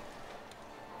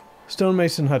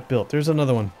 Stonemason hut built. There's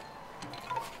another one.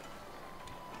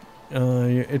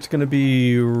 It's gonna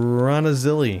be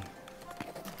Ranazilli.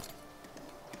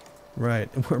 Right.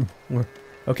 We're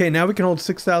okay. Now we can hold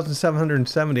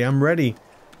 6,770. I'm ready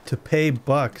to pay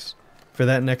bucks for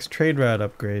that next trade route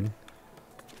upgrade.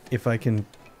 If I can.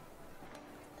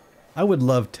 I would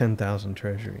love 10,000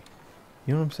 treasury.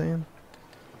 You know what I'm saying?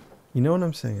 You know what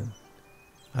I'm saying?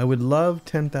 I would love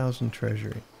 10,000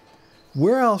 treasury.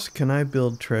 Where else can I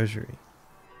build treasury?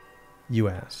 You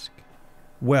ask.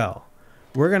 Well,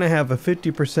 we're going to have a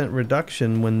 50%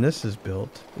 reduction when this is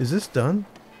built. Is this done?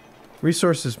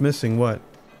 Resources missing, what?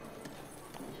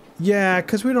 Yeah,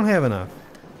 because we don't have enough.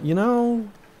 You know,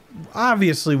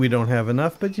 obviously we don't have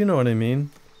enough, but you know what I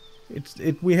mean.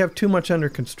 We have too much under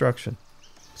construction.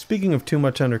 Speaking of too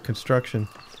much under construction,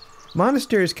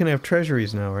 monasteries can have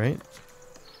treasuries now, right?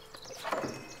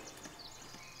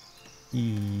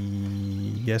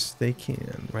 Yes, they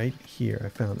can. Right here. I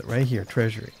found it. Right here.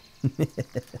 Treasury.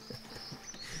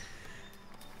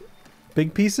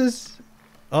 Big pieces?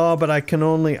 Oh, but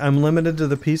I'm limited to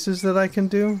the pieces that I can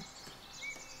do?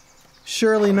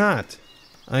 Surely not.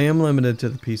 I am limited to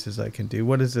the pieces I can do.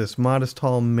 What is this? Modest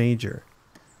Hall Major.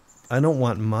 I don't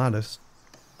want modest.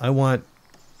 I want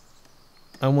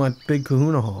Big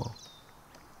Kahuna Hall.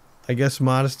 I guess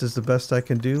modest is the best I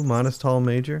can do. Modest Hall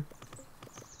Major.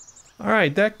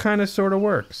 Alright, that kind of sort of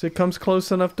works. It comes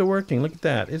close enough to working. Look at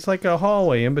that. It's like a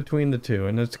hallway in between the two,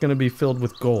 and it's going to be filled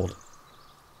with gold.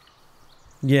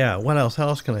 Yeah, what else? How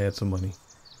else can I add some money?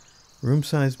 Room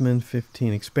size min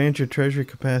 15. Expand your treasury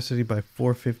capacity by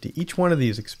 450. Each one of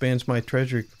these expands my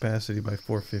treasury capacity by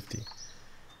 450.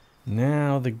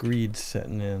 Now the greed's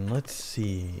setting in. Let's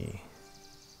see.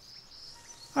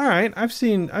 Alright, I've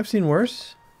seen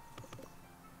worse.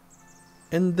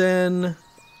 And then,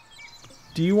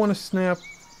 do you want to snap?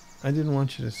 I didn't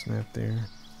want you to snap there.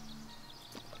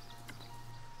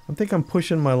 I think I'm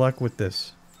pushing my luck with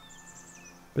this.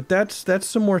 But that's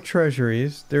some more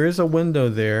treasuries. There is a window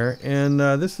there, and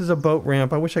this is a boat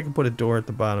ramp. I wish I could put a door at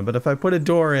the bottom, but if I put a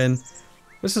door in,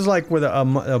 this is like where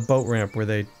a boat ramp where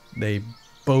they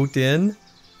boat in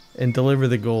and deliver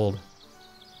the gold.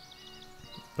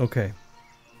 Okay.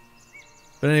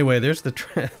 But anyway, there's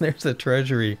the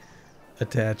treasury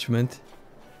attachment.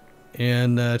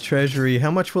 And treasury,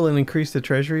 how much will it increase the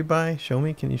treasury by? Show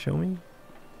me, can you show me?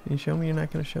 Can you show me? You're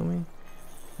not going to show me?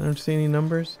 I don't see any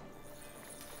numbers.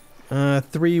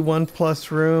 3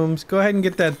 1+ rooms. Go ahead and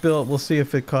get that built. We'll see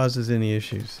if it causes any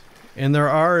issues. And there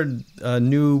are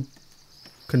new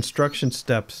construction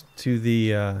steps to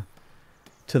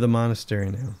the monastery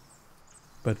now.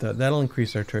 But that'll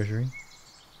increase our treasury.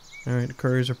 Alright,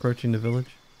 couriers approaching the village.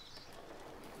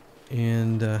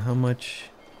 And how much?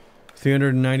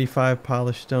 395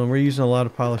 polished stone. We're using a lot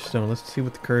of polished stone. Let's see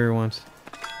what the courier wants.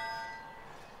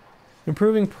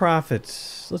 Improving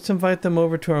profits. Let's invite them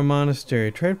over to our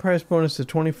monastery. Trade price bonus to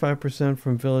 25%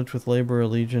 from village with labor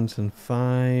allegiance and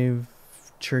 5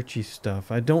 churchy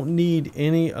stuff. I don't need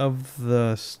any of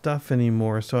the stuff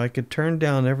anymore, so I could turn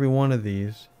down every one of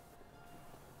these.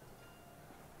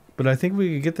 But I think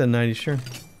we could get the 90, sure.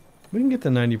 We can get the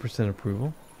 90%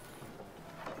 approval.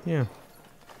 Yeah.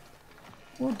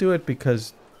 We'll do it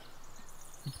because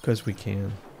we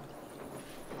can.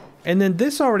 And then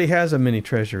this already has a mini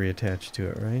treasury attached to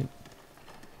it, right?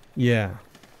 Yeah.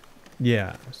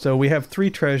 Yeah. So we have 3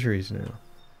 treasuries now.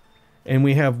 And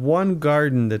we have 1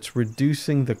 garden that's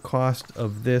reducing the cost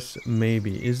of this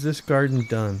maybe. Is this garden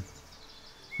done?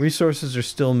 Resources are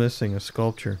still missing a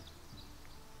sculpture,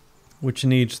 which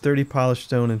needs 30 polished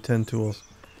stone and 10 tools.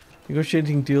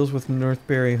 Negotiating deals with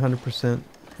Northbury, 100%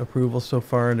 approval so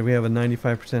far, and we have a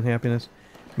 95% happiness.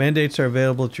 Mandates are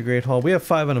available at your Great Hall. We have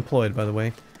 5 unemployed, by the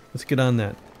way. Let's get on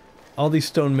that. All these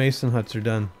stone mason huts are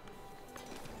done.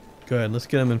 Go ahead, let's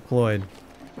get them employed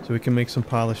so we can make some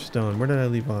polished stone. Where did I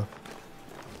leave off?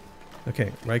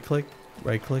 Okay, right click,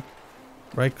 right click,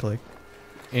 right click,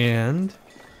 and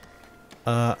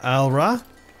Alra.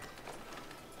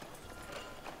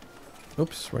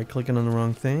 Oops, right clicking on the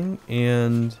wrong thing.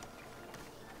 And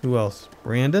who else?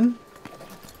 Brandon.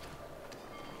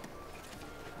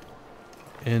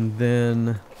 And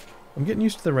then I'm getting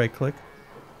used to the right click.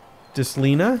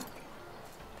 Dislina.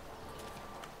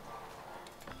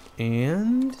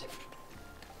 And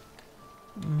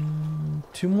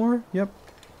 2 more. Yep.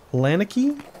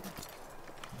 Laniki.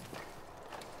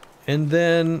 And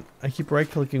then I keep right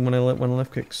clicking when I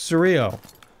left click. Surreal.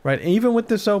 Right, and even with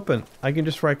this open, I can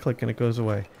just right click and it goes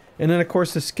away. And then of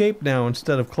course escape now,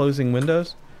 instead of closing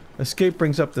windows, escape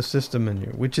brings up the system menu,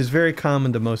 which is very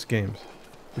common to most games,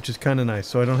 which is kind of nice.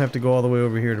 So I don't have to go all the way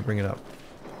over here to bring it up.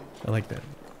 I like that.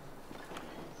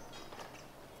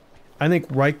 I think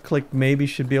right click maybe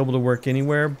should be able to work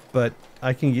anywhere, but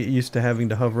I can get used to having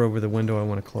to hover over the window I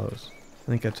want to close.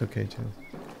 I think that's okay too.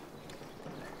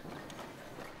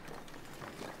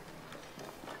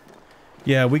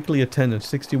 Yeah, weekly attendance,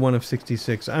 61 of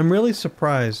 66. I'm really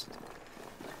surprised.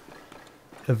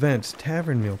 Events,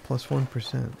 tavern meal, plus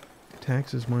 1%.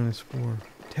 Taxes, minus 4.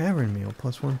 Tavern meal,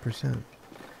 plus 1%.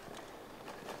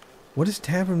 What does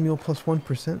tavern meal plus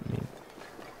 1% mean?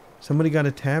 Somebody got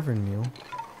a tavern meal.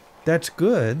 That's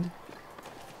good.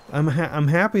 I'm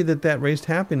happy that that raised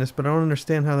happiness, but I don't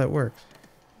understand how that works.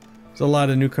 There's a lot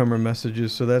of newcomer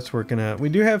messages, so that's working out. We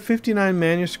do have 59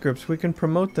 manuscripts. We can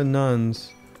promote the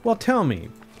nuns. Well, tell me,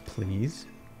 please.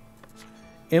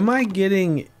 Am I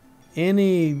getting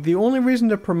any... The only reason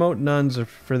to promote nuns is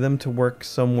for them to work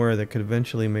somewhere that could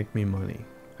eventually make me money.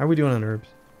 How are we doing on herbs?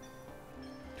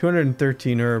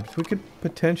 213 herbs. We could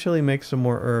potentially make some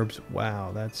more herbs.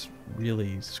 Wow, that's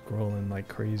really scrolling like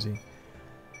crazy.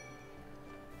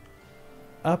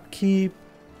 Upkeep.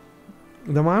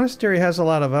 The monastery has a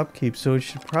lot of upkeep, so it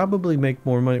should probably make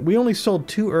more money. We only sold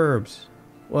 2 herbs.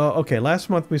 Well, okay, last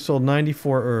month we sold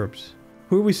 94 herbs.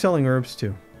 Who are we selling herbs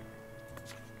to?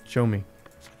 Show me.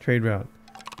 Trade route.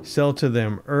 Sell to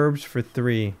them. Herbs for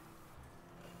 3.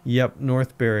 Yep,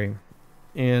 Northbury.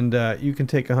 And you can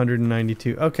take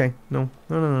 192. Okay, no.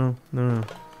 No.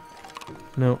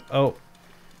 Oh.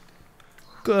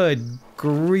 Good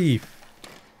grief.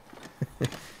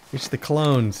 It's the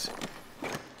clones.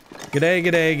 G'day.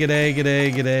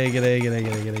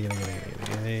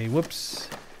 Whoops.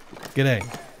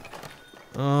 G'day.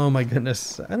 Oh my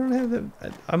goodness. I don't have the...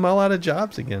 I'm all out of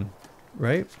jobs again.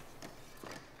 Right?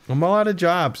 I'm all out of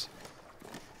jobs.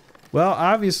 Well,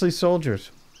 obviously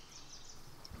soldiers.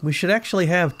 We should actually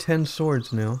have 10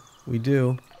 swords now. We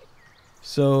do.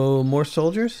 So, more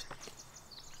soldiers?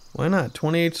 Why not?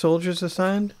 28 soldiers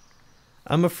assigned?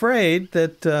 I'm afraid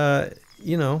that,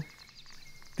 you know,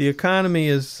 the economy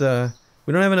is,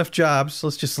 we don't have enough jobs.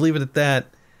 Let's just leave it at that.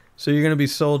 So you're going to be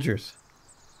soldiers.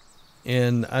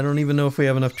 And I don't even know if we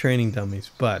have enough training dummies,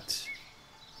 but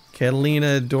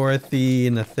Catalina, Dorothy,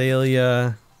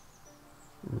 Nathalia,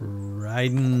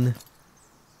 Ryden,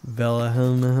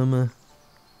 Velahama,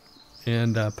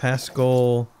 and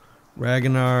Pascal,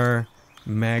 Ragnar,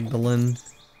 Magdalene,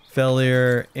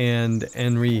 Felier, and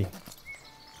Henri.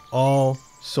 All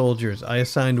soldiers. I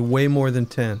assigned way more than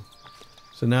 10.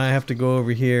 So now I have to go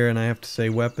over here and I have to say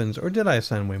weapons. Or did I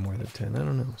assign way more than 10? I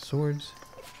don't know. Swords.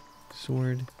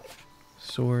 Sword.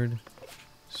 Sword.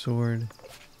 Sword.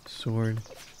 Sword.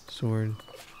 Sword.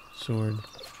 Sword.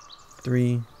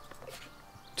 3.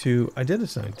 2. I did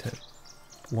assign 10.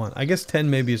 1. I guess 10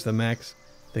 maybe is the max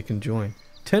they can join.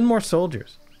 10 more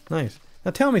soldiers. Nice.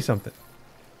 Now tell me something.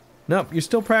 Nope, you're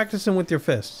still practicing with your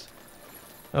fists.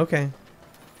 Okay.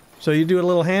 So you do a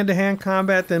little hand-to-hand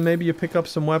combat, then maybe you pick up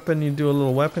some weapon, you do a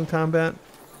little weapon combat.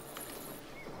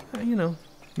 You know,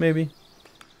 maybe.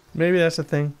 Maybe that's a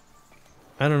thing.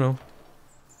 I don't know.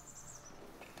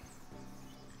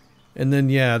 And then,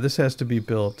 yeah, this has to be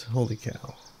built. Holy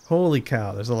cow. Holy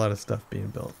cow, there's a lot of stuff being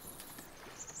built.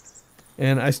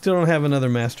 And I still don't have another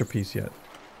masterpiece yet.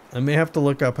 I may have to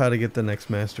look up how to get the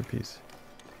next masterpiece.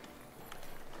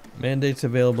 Mandates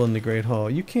available in the Great Hall.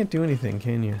 You can't do anything,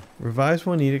 can you? Revise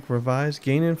one edict. Revise.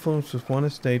 Gain influence with one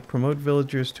estate. Promote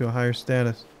villagers to a higher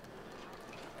status.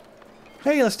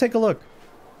 Hey, let's take a look.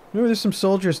 Maybe there's some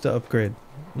soldiers to upgrade.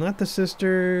 Not the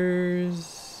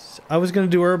sisters. I was going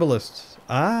to do herbalists.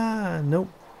 Ah, nope.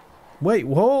 Wait,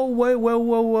 whoa, wait, whoa,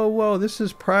 whoa, whoa, whoa. This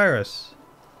is prioress.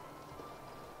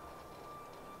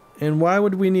 And why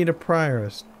would we need a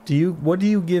prioress? What do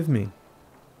you give me?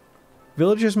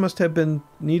 Villagers must have been,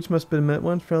 needs must have been met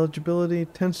once for eligibility.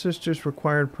 10 sisters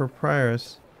required per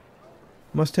prioress.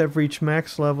 Must have reached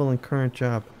max level in current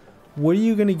job. What are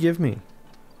you going to give me?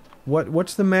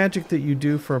 What's the magic that you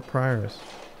do for a prioress?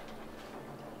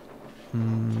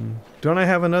 Don't I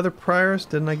have another prioress?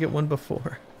 Didn't I get one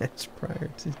before? That's prior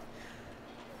to...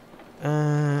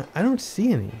 I don't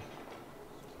see any.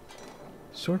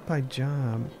 Sort by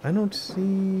job. I don't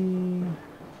see...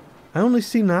 I only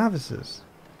see novices.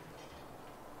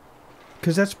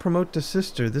 Because that's promote to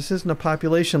sister. This isn't a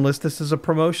population list. This is a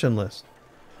promotion list.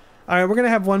 Alright, we're going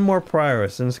to have one more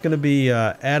prioress. And it's going to be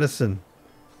Addison.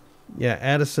 Yeah,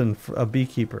 Addison, a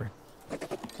beekeeper.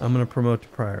 I'm going to promote to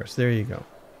prioress. There you go.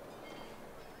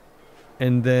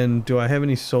 And then, do I have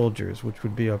any soldiers? Which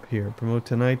would be up here. Promote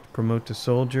to knight. Promote to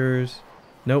soldiers.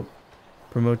 Nope.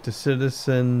 Promote to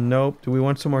citizen. Nope. Do we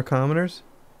want some more commoners?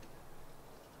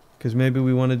 Because maybe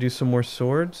we want to do some more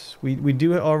swords. We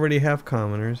do already have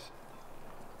commoners.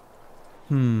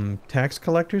 Tax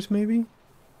collectors maybe?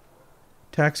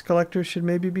 Tax collectors should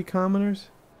maybe be commoners?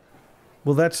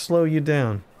 Will that slow you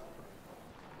down?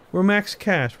 We're max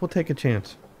cash. We'll take a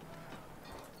chance.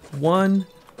 1,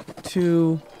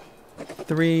 2,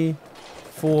 3,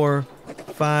 4,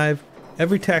 5.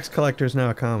 Every tax collector is now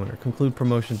a commoner. Conclude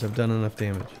promotions. have done enough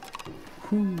damage.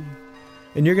 Whew.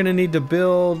 And you're going to need to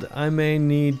build. I may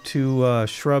need to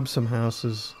shrub some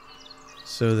houses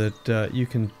so that you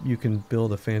can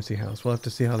build a fancy house. We'll have to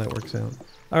see how that works out.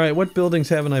 All right, what buildings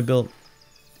haven't I built?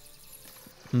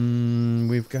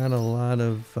 We've got a lot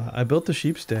of... I built the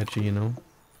sheep statue, you know.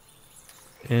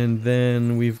 And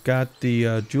then we've got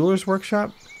the jeweler's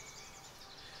workshop.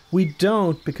 We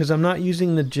don't, because I'm not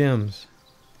using the gems.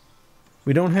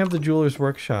 We don't have the jeweler's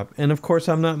workshop. And of course,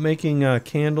 I'm not making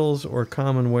candles or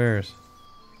common wares.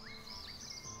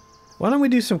 Why don't we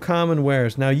do some common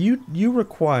wares? Now, you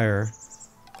require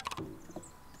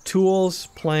tools,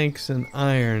 planks, and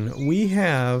iron. We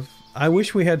have... I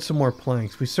wish we had some more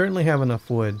planks. We certainly have enough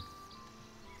wood.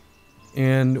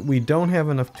 And we don't have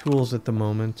enough tools at the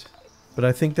moment. But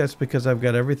I think that's because I've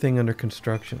got everything under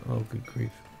construction. Oh, good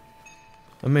grief.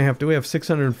 I may have to... We have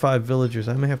 605 villagers.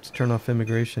 I may have to turn off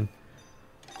immigration.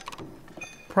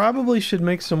 Probably should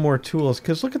make some more tools.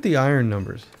 Because look at the iron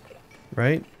numbers.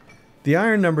 Right? The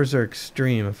iron numbers are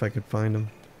extreme, if I could find them.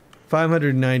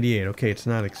 598. Okay, it's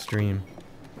not extreme.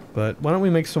 But why don't we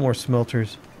make some more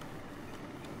smelters?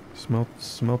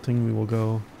 Smelting we will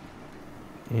go.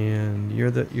 And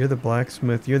you're the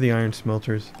blacksmith. You're the iron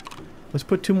smelters. Let's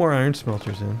put 2 more iron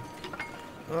smelters in.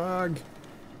 Ugh.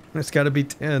 It's got to be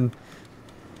 10.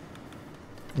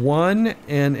 1,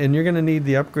 and you're going to need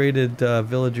the upgraded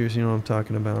villagers, you know what I'm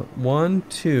talking about. 1,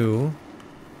 2.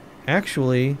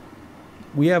 Actually,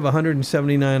 we have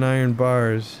 179 iron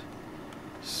bars.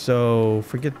 So,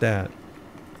 forget that.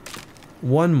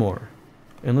 One more.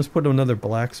 And let's put another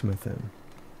blacksmith in.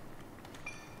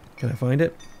 Can I find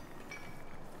it?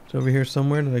 It's over here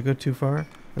somewhere. Did I go too far?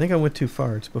 I think I went too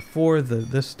far. It's before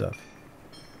this stuff.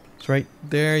 It's right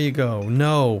there you go.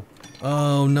 No.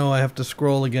 Oh no, I have to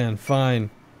scroll again. Fine.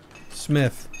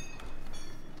 Smith.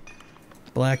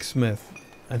 Blacksmith.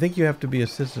 I think you have to be a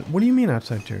citizen. What do you mean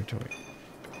outside territory?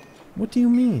 What do you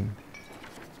mean?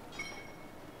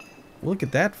 Look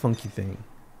at that funky thing.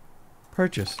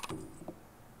 Purchase.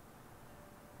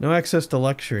 No access to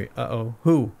luxury. Uh-oh.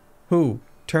 Who? Who?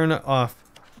 Turn it off.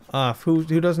 Off. Who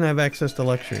doesn't have access to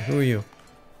luxury? Who are you?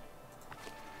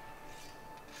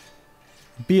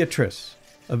 Beatrice.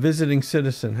 A visiting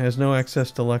citizen has no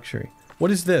access to luxury.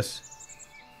 What is this?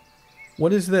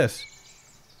 What is this?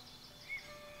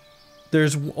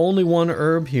 There's only one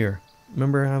herb here.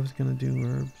 Remember I was gonna do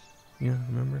herbs? Yeah,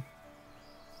 remember?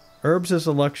 Herbs is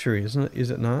a luxury, isn't it? Is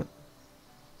it not?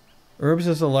 Herbs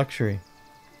is a luxury.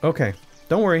 Okay.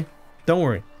 Don't worry. Don't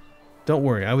worry. Don't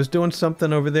worry. I was doing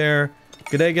something over there.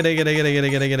 G'day, g'day, g'day, g'day, g'day,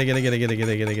 g'day, g'day, g'day, g'day, g'day,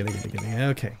 g'day, g'day, g'day, g'day.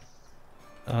 Okay.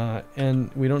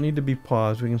 And we don't need to be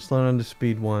paused. We can slow down to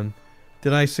speed 1.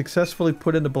 Did I successfully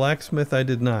put in the blacksmith? I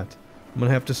did not. I'm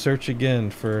gonna have to search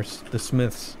again for the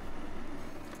smiths.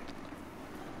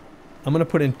 I'm gonna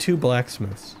put in 2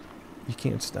 blacksmiths. You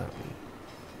can't stop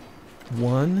me.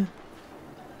 1.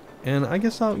 And I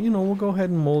guess I'll, we'll go ahead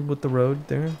and mold with the road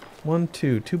there. 1,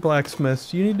 2. 2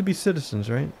 blacksmiths. You need to be citizens,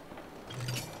 right?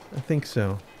 I think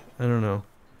so. I don't know.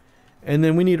 And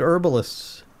then we need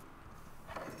herbalists.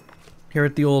 Here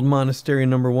at the old monastery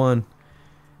number 1.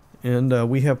 And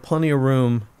we have plenty of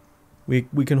room. We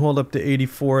can hold up to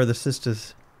 84 of the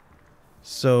sisters.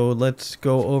 So let's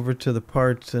go over to the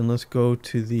parts and let's go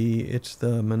to it's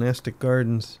the monastic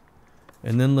gardens.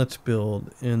 And then let's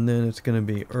build. And then it's going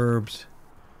to be herbs.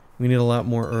 We need a lot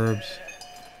more herbs.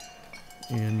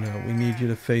 And we need you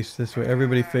to face this way.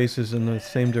 Everybody faces in the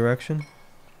same direction.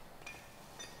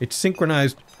 It's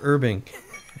synchronized herbing.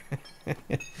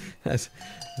 That's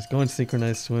going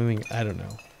synchronized swimming. I don't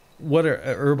know. What are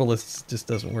herbalists just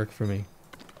doesn't work for me.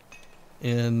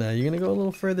 And you're going to go a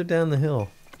little further down the hill.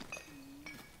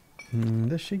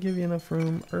 This should give you enough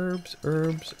room. Herbs,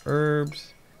 herbs,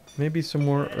 herbs. Maybe some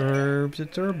more herbs.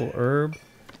 It's herbal herb.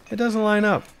 It doesn't line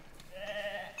up.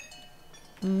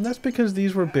 That's because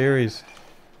these were berries.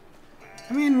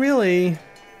 I mean, really.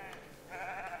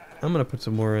 I'm going to put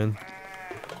some more in.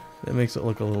 That makes it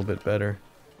look a little bit better.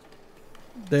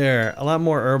 There. A lot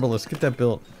more herbalists. Get that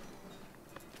built.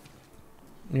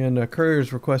 And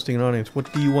courier's requesting an audience.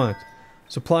 What do you want?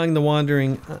 Supplying the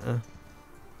wandering...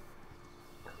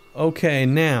 Okay,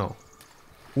 now.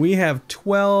 We have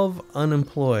 12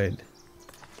 unemployed.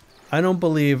 I don't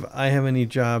believe I have any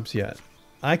jobs yet.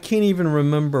 I can't even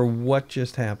remember what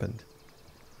just happened.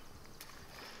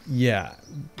 Yeah.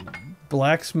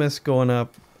 Blacksmith's going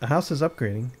up. The house is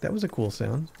upgrading. That was a cool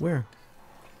sound. Where?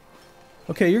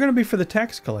 Okay, you're going to be for the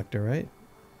tax collector, right?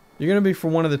 You're going to be for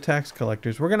one of the tax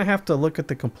collectors. We're going to have to look at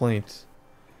the complaints.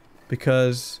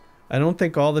 Because I don't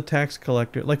think all the tax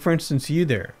collectors... Like, for instance, you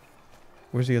there.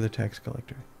 Where's the other tax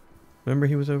collector? Remember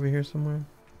he was over here somewhere?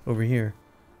 Over here.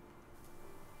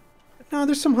 No,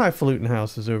 there's some highfalutin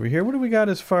houses over here. What do we got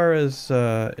as far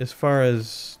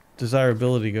as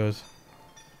desirability goes?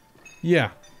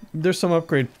 Yeah, there's some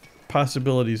upgrade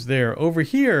possibilities there. Over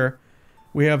here,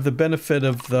 we have the benefit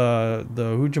of the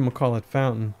whatchamacallit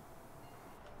fountain.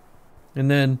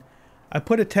 And then I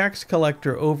put a tax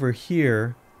collector over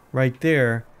here, right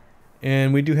there,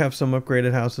 and we do have some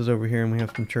upgraded houses over here, and we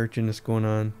have some churchiness going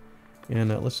on.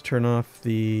 And let's turn off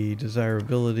the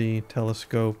desirability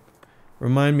telescope.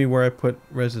 Remind me where I put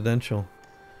residential.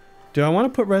 Do I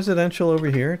want to put residential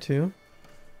over here too?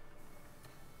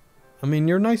 I mean,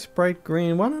 you're nice bright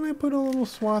green. Why don't I put a little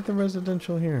swath of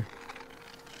residential here?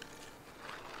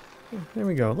 Yeah, there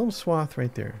we go. A little swath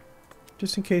right there.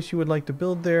 Just in case you would like to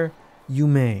build there, you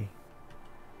may.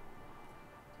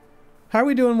 How are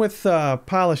we doing with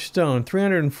polished stone?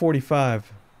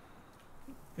 345.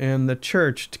 And the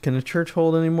church. Can the church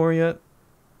hold any more yet?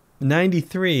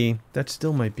 93. That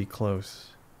still might be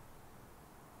close.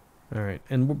 Alright.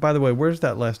 And by the way, where's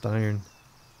that last iron?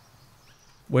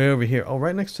 Way over here. Oh,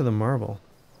 right next to the marble.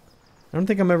 I don't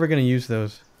think I'm ever going to use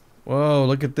those. Whoa,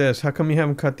 look at this. How come you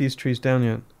haven't cut these trees down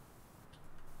yet?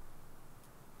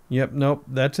 Yep, nope.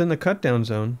 That's in the cut down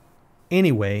zone.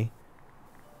 Anyway,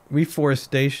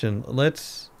 reforestation.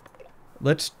 Let's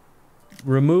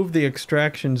remove the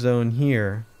extraction zone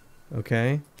here.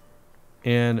 Okay?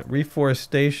 And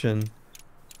reforestation.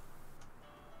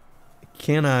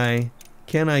 Can I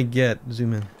get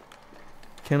zoom in?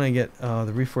 Can I get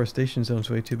the reforestation zone's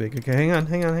way too big. Okay, hang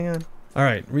on.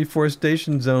 Alright,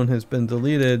 reforestation zone has been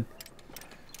deleted.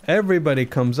 Everybody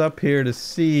comes up here to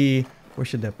see... Where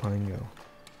should that pine go?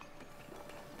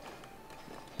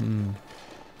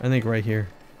 I think right here.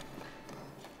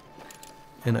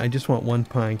 And I just want one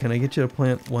pine. Can I get you to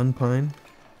plant one pine?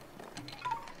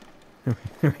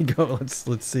 Here we go.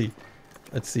 Let's see.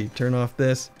 Let's see. Turn off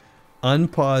this.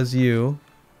 Unpause you.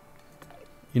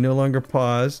 You no longer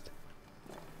paused.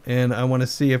 And I want to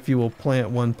see if you will plant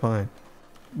one pine.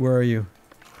 Where are you?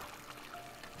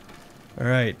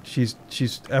 Alright. She's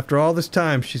after all this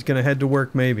time, she's gonna head to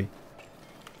work maybe.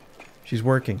 She's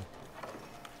working.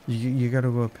 You gotta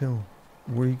go uphill.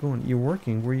 Where are you going? You're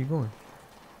working. Where are you going?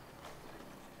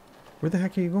 Where the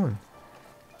heck are you going?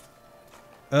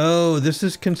 Oh, this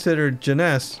is considered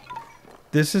Janess.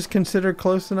 This is considered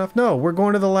close enough? No, we're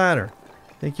going to the ladder.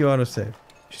 Thank you, autosave.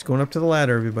 She's going up to the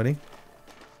ladder, everybody.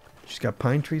 She's got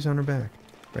pine trees on her back.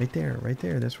 Right there, right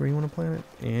there. That's where you want to plant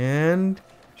it. And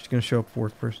she's going to show up for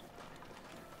work first.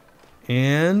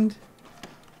 And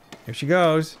here she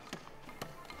goes.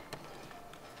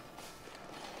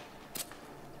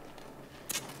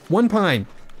 One pine.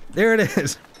 There it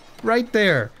is. Right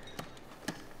there.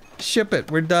 Ship it.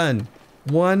 We're done.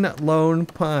 One lone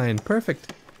pine.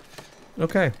 Perfect.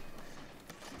 Okay.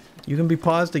 You can be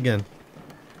paused again.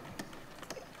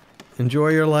 Enjoy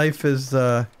your life as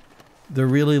the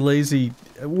really lazy...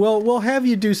 We'll have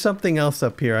you do something else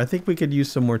up here. I think we could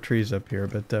use some more trees up here,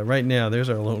 but right now, there's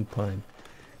our lone pine.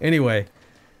 Anyway,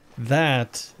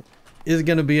 that is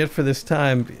going to be it for this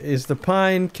time. Is the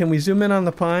pine... Can we zoom in on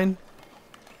the pine?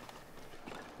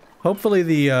 Hopefully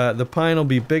the pine will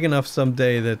be big enough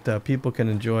someday that people can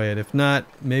enjoy it. If not,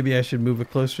 maybe I should move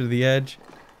it closer to the edge.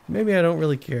 Maybe I don't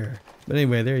really care. But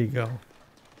anyway, there you go.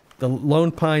 The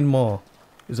Lone Pine Mall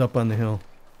is up on the hill.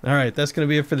 Alright, that's going to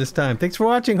be it for this time. Thanks for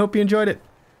watching. Hope you enjoyed it.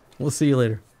 We'll see you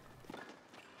later.